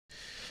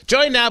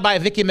Joined now by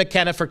Vicki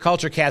McKenna for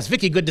CultureCast.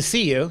 Vicki, good to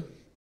see you.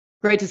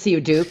 Great to see you,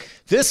 Duke.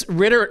 This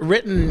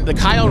the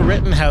Kyle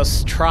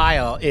Rittenhouse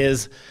trial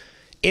is,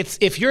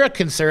 if you're a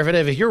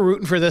conservative, if you're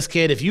rooting for this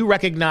kid, if you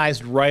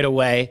recognized right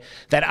away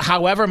that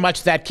however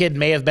much that kid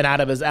may have been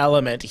out of his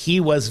element, he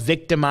was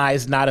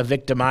victimized, not a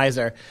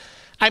victimizer.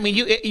 I mean,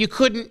 you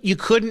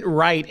couldn't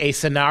write a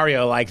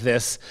scenario like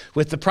this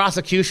with the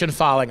prosecution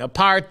falling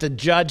apart, the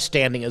judge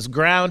standing his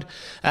ground.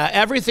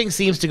 Everything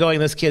seems to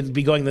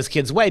be going this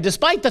kid's way,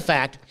 despite the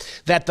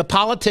fact that the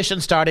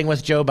politicians, starting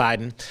with Joe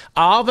Biden,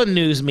 all the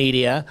news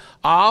media,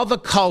 all the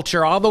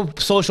culture, all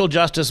the social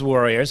justice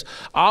warriors,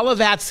 all of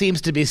that seems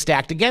to be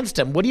stacked against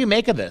him. What do you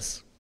make of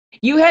this?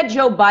 You had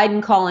Joe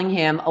Biden calling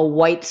him a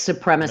white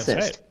supremacist.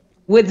 That's right.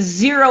 With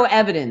zero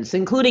evidence,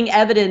 including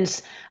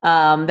evidence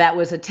that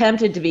was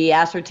attempted to be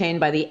ascertained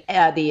by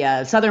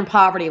the Southern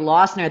Poverty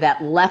Law Center,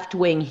 that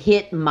left-wing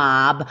hit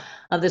mob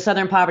of the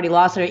Southern Poverty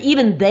Law Center.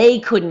 Even they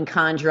couldn't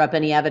conjure up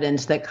any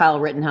evidence that Kyle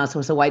Rittenhouse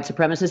was a white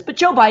supremacist, but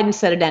Joe Biden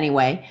said it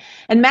anyway,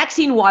 and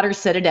Maxine Waters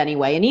said it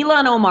anyway, and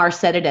Ilhan Omar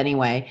said it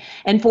anyway.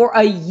 And for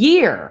a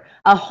year,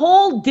 a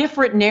whole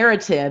different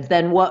narrative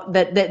than what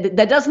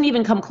that doesn't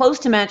even come close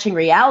to matching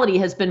reality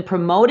has been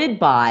promoted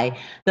by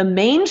the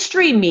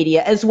mainstream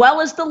media as well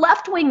as the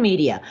left-wing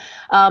media.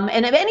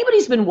 And if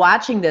anybody's been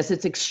watching this,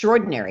 it's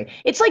extraordinary.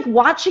 It's like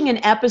watching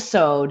an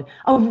episode,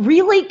 a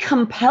really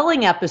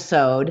compelling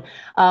episode,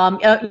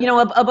 of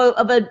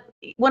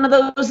one of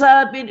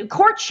those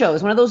court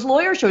shows, one of those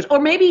lawyer shows, or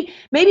maybe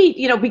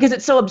because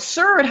it's so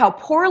absurd how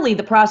poorly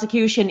the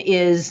prosecution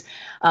is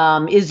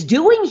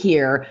doing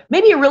here,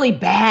 maybe a really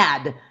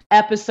bad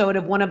episode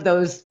of one of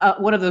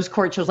those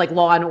court shows like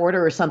Law and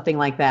Order or something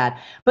like that.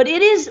 But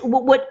it is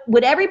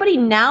what everybody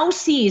now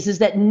sees is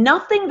that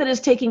nothing that is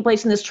taking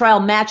place in this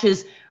trial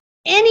matches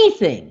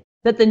anything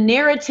that the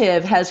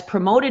narrative has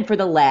promoted for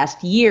the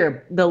last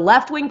year. The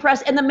left-wing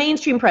press and the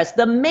mainstream press.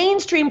 The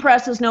mainstream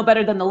press is no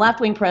better than the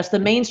left-wing press. The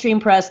mainstream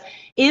press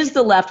is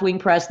the left-wing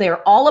press. They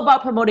are all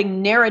about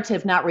promoting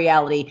narrative, not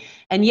reality.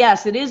 And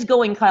yes, it is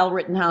going Kyle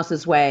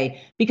Rittenhouse's way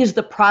because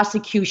the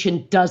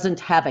prosecution doesn't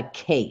have a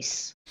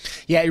case.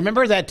 Yeah, you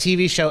remember that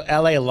TV show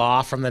L.A.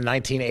 Law from the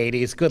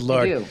 1980s? Good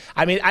Lord.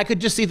 I mean, I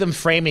could just see them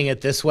framing it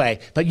this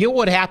way. But you know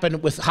what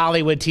happened with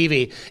Hollywood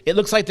TV? It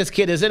looks like this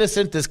kid is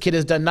innocent. This kid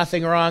has done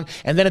nothing wrong.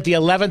 And then at the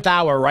 11th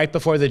hour, right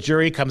before the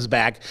jury comes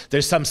back,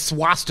 there's some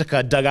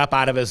swastika dug up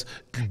out of his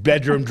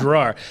bedroom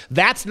drawer.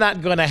 That's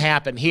not going to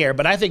happen here.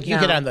 But I think you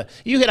hit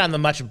on the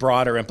much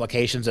broader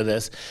implications of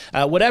this.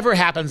 Whatever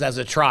happens as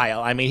a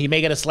trial, I mean, he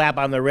may get a slap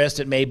on the wrist.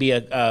 It may be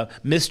a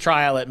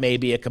mistrial. It may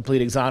be a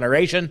complete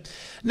exoneration.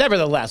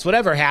 Nevertheless,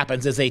 whatever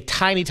happens is a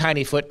tiny,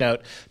 tiny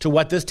footnote to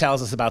what this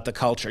tells us about the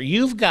culture.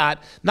 You've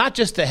got not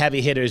just the heavy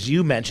hitters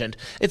you mentioned.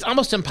 It's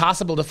almost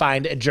impossible to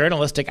find a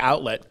journalistic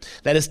outlet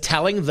that is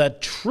telling the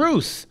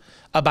truth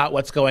about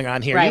what's going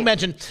on here. Right. You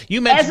mentioned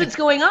as it's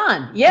going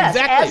on. Yes,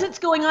 exactly. As it's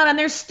going on, and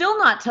they're still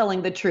not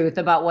telling the truth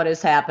about what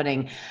is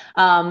happening.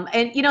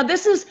 And you know,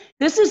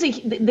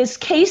 this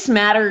case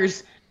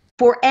matters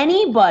for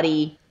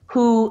anybody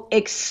who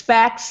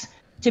expects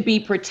to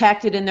be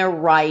protected in their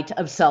right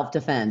of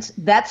self-defense.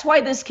 That's why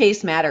this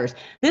case matters.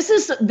 This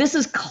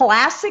is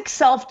classic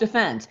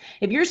self-defense.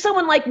 If you're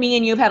someone like me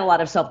and you've had a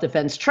lot of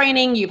self-defense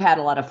training, you've had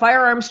a lot of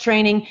firearms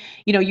training,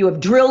 you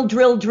have drilled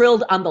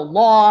on the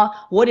law,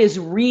 what is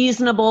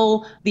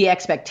reasonable, the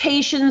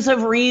expectations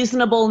of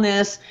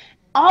reasonableness.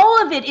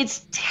 All of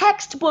it's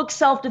textbook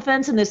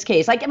self-defense in this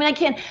case. I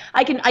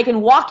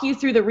can walk you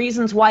through the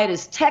reasons why it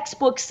is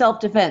textbook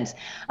self-defense.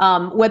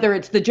 Whether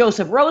it's the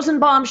Joseph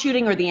Rosenbaum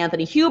shooting or the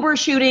Anthony Huber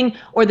shooting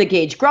or the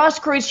Gage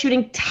Grosskreutz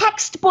shooting,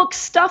 textbook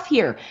stuff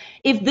here.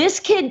 If this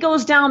kid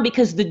goes down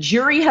because the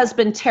jury has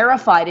been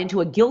terrified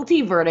into a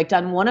guilty verdict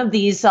on one of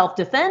these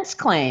self-defense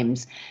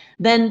claims,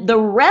 then the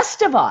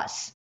rest of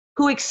us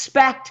who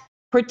expect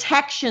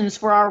protections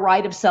for our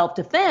right of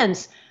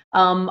self-defense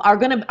are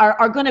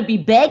gonna be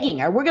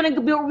begging, or we're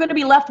gonna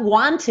be left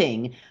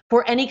wanting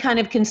for any kind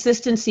of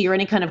consistency or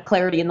any kind of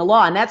clarity in the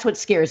law, and that's what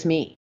scares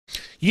me.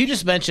 You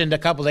just mentioned a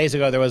couple days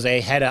ago there was a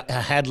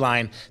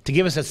headline to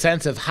give us a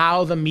sense of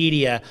how the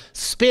media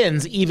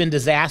spins even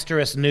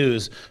disastrous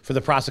news for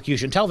the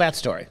prosecution. Tell that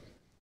story.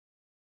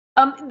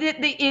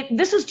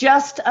 This was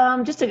just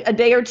a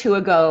day or two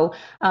ago,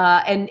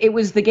 and it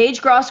was the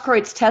Gage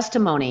Grosskreutz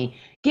testimony.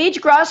 Gage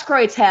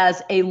Grosskreutz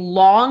has a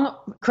long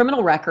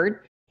criminal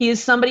record. He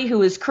is somebody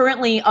who is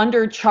currently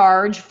under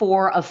charge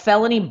for a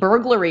felony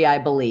burglary, I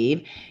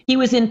believe. He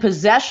was in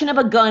possession of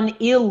a gun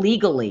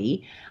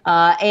illegally,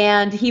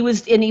 and he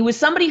was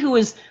somebody who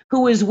was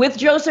with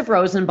Joseph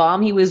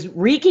Rosenbaum. He was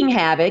wreaking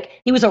havoc.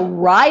 He was a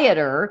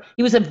rioter.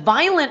 He was a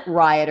violent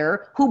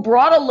rioter who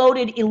brought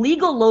a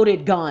illegal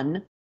loaded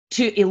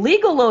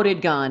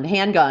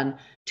handgun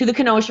to the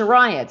Kenosha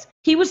riots.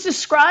 He was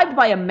described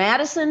by a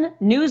Madison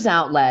news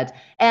outlet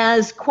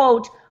as,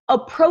 quote, a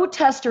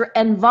protester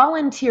and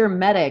volunteer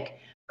medic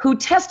who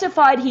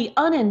testified he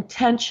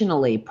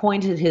unintentionally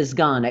pointed his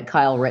gun at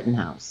Kyle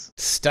Rittenhouse.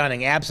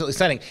 Stunning, absolutely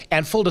stunning.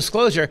 And full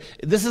disclosure,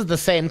 this is the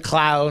same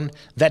clown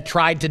that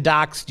tried to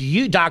dox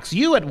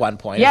you at one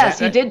point. Yes,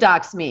 he did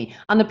dox me.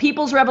 On the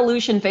People's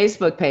Revolution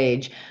Facebook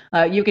page,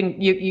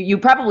 you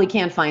probably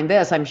can't find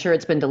this. I'm sure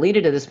it's been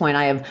deleted at this point.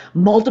 I have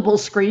multiple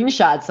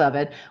screenshots of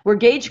it where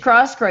Gage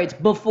Crossgraves,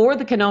 before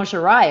the Kenosha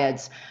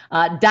riots,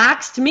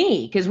 doxed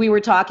me because we were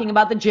talking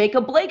about the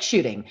Jacob Blake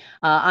shooting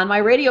on my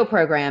radio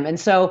program. And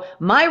so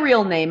my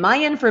real name,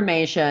 my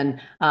information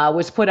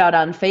was put out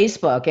on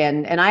Facebook.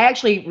 And I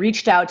actually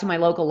reached out to my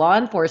local law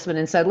enforcement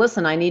and said,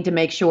 listen, I need to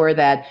make sure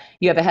that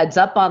you have a heads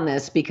up on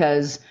this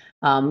because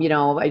I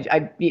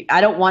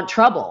don't want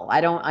trouble.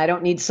 I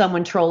don't need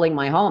someone trolling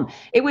my home.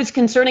 It was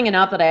concerning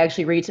enough that I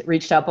actually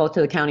reached out both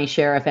to the county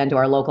sheriff and to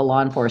our local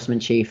law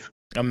enforcement chief.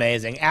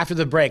 Amazing. After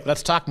the break,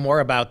 let's talk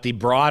more about the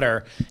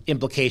broader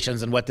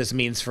implications and what this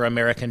means for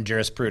American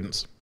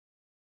jurisprudence.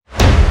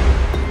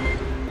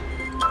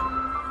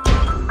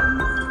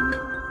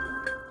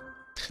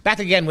 Back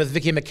again with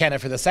Vicki McKenna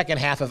for the second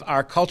half of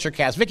our Culture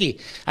Cast. Vicki,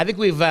 I think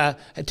we've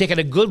taken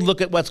a good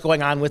look at what's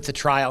going on with the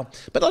trial,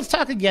 but let's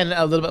talk again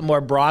a little bit more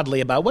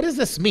broadly about what does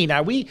this mean?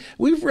 Now, we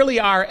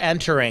really are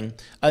entering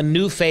a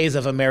new phase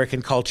of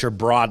American culture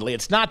broadly.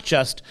 It's not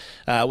just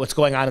what's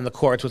going on in the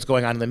courts, what's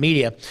going on in the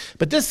media,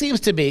 but this seems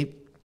to be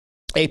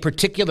a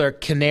particular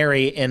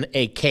canary in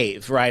a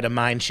cave, right? A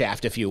mine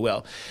shaft, if you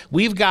will.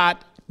 We've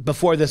got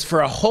before this,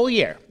 for a whole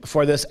year,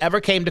 before this ever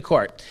came to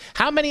court,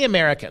 how many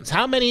Americans,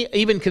 how many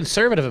even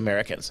conservative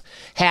Americans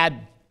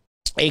had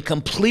a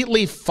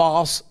completely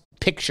false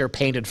picture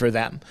painted for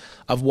them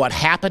of what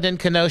happened in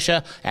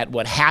Kenosha, at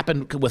what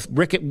happened with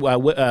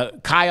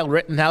Kyle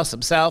Rittenhouse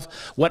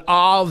himself, what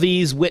all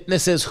these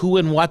witnesses, who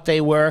and what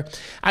they were.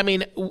 I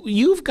mean,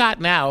 you've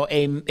got now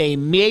a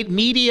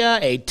media,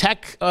 a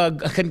tech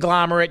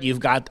conglomerate.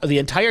 You've got the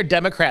entire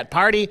Democrat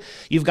Party.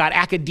 You've got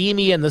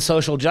academia and the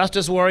social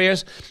justice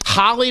warriors.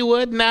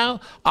 Hollywood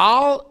now,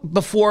 all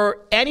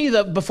before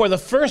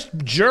the first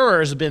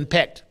jurors have been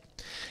picked,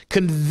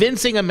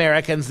 convincing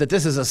Americans that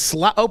this is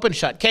a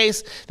open-shut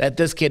case, that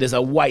this kid is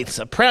a white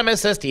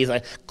supremacist, he's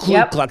a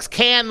Ku Klux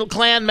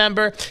Klan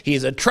member,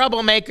 he's a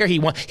troublemaker,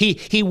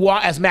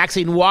 as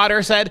Maxine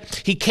Waters said,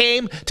 he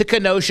came to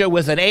Kenosha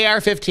with an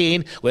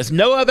AR-15 with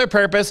no other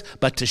purpose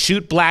but to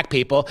shoot black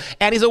people,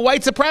 and he's a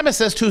white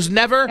supremacist who's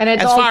never, and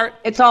it's all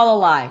a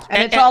lie,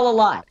 and it's all a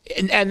lie.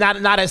 And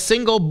not a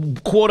single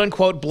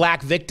quote-unquote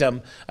black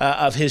victim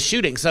of his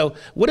shooting. So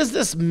what does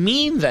this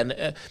mean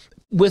then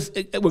with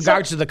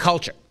regards to the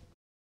culture?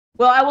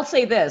 Well, I will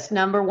say this.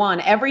 Number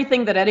one,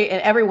 everything that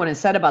everyone has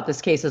said about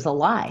this case is a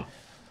lie.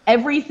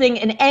 Everything,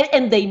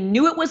 and they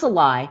knew it was a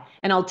lie,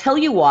 and I'll tell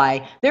you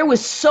why. There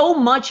was so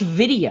much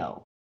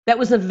video that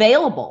was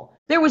available.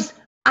 There was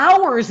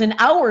hours and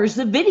hours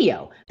of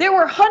video. There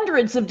were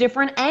hundreds of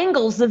different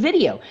angles of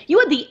video. You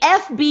had the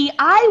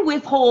FBI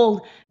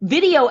withhold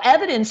video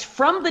evidence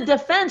from the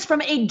defense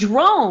from a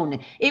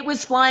drone. It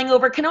was flying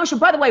over Kenosha.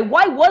 By the way,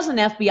 why wasn't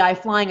FBI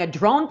flying a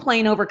drone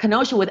plane over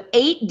Kenosha with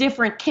 8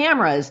 different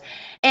cameras?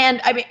 And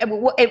I mean,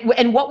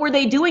 and what were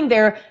they doing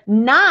there?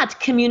 Not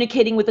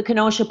communicating with the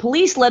Kenosha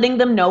police, letting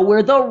them know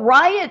where the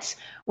riots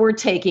were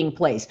taking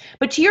place.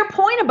 But to your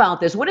point about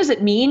this, what does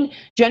it mean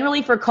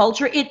generally for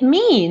culture? It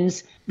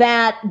means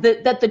that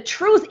the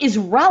truth is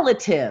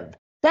relative.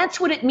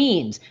 That's what it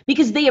means,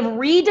 because they have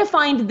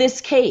redefined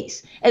this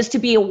case as to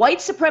be a white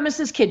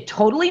supremacist kid,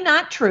 totally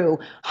not true,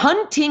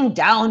 hunting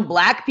down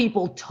black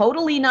people,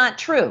 totally not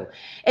true.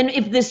 And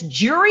if this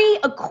jury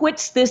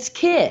acquits this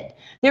kid,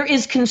 there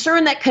is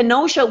concern that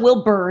Kenosha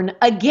will burn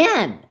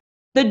again.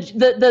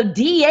 The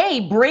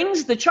DA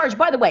brings the charge.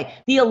 By the way,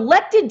 the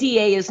elected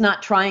DA is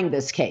not trying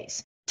this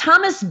case.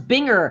 Thomas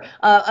Binger,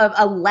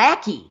 a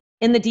lackey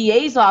in the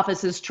DA's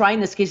office, is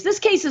trying this case. This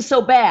case is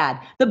so bad.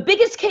 The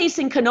biggest case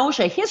in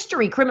Kenosha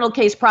history, criminal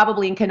case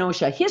probably in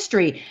Kenosha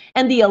history,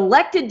 and the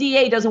elected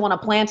DA doesn't want to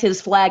plant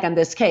his flag on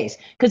this case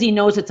because he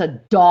knows it's a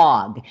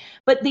dog.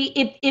 But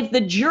if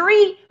the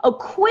jury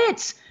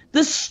acquits,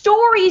 the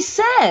story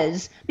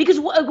says, because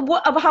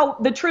of how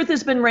the truth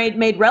has been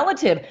made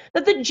relative,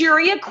 that the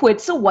jury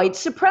acquits a white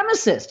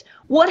supremacist.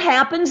 What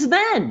happens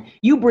then?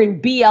 You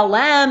bring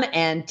BLM,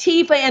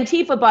 Antifa.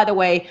 Antifa, by the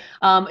way,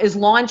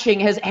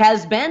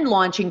 has been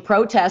launching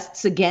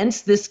protests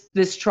against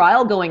this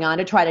trial going on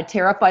to try to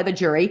terrify the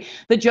jury.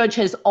 The judge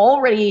has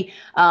already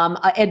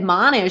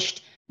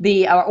admonished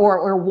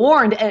or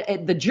warned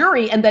the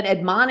jury, and then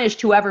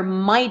admonished whoever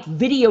might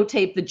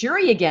videotape the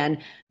jury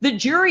again. The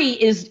jury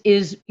is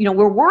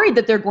we're worried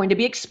that they're going to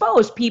be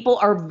exposed. People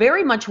are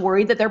very much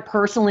worried that their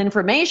personal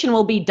information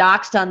will be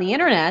doxed on the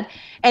internet.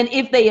 And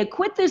if they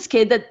acquit this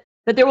kid, that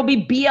there will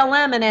be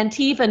BLM and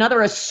Antifa and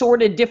other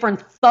assorted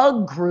different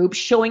thug groups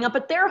showing up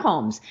at their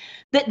homes.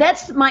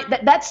 That's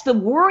the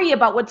worry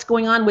about what's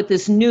going on with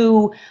this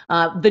new,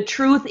 the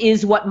truth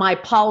is what my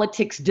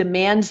politics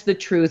demands the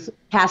truth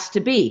has to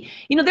be.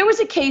 There was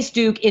a case,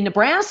 Duke, in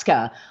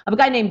Nebraska of a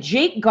guy named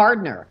Jake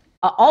Gardner.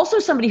 also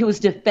somebody who was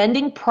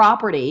defending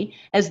property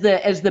as the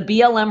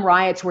BLM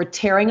riots were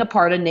tearing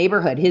apart a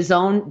neighborhood, his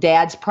own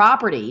dad's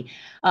property.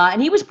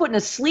 And he was put in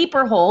a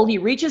sleeper hold. He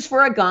reaches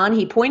for a gun.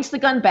 He points the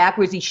gun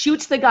backwards. He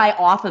shoots the guy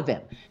off of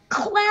him.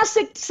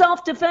 Classic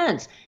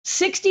self-defense.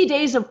 60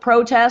 days of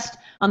protest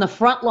on the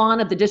front lawn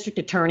of the district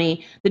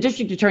attorney. The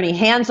district attorney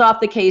hands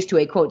off the case to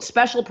a, quote,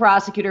 special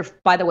prosecutor,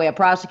 by the way, a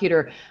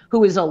prosecutor who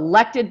was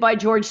elected by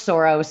George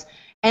Soros,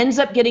 ends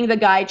up getting the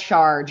guy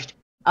charged.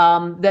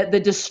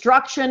 The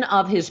destruction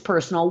of his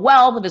personal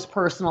wealth, of his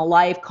personal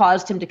life,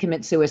 caused him to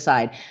commit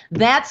suicide.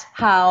 That's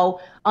how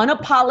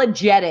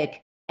unapologetic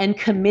and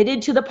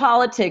committed to the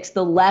politics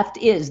the left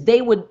is.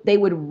 They would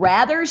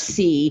rather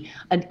see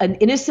an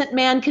innocent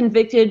man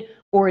convicted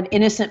or an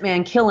innocent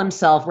man kill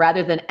himself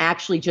rather than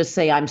actually just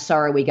say, I'm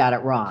sorry, we got it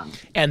wrong.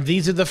 And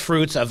these are the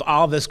fruits of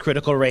all this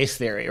critical race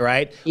theory,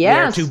 right?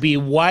 Yes. Where to be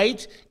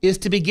white is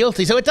to be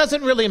guilty. So it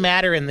doesn't really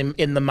matter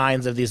in the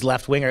minds of these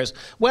left-wingers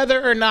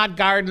whether or not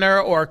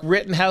Gardner or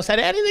Rittenhouse had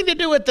anything to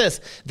do with this.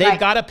 They've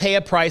got to pay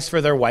a price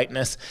for their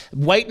whiteness.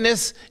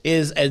 Whiteness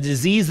is a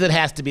disease that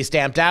has to be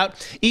stamped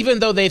out. Even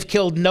though they've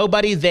killed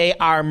nobody, they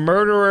are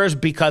murderers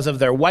because of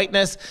their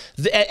whiteness.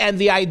 And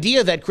the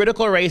idea that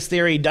critical race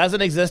theory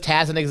doesn't exist,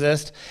 hasn't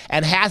existed,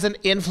 and hasn't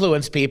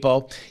influenced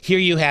people, here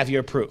you have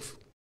your proof.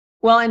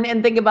 Well,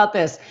 and think about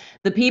this.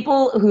 The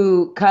people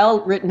who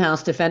Kyle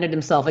Rittenhouse defended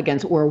himself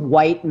against were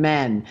white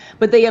men,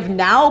 but they have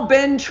now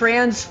been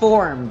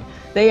transformed.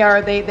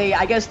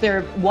 I guess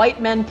they're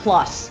white men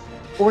plus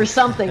or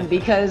something,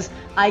 because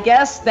I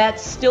guess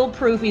that's still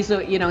proof he's a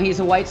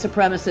white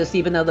supremacist,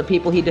 even though the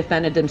people he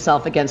defended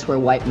himself against were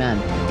white men.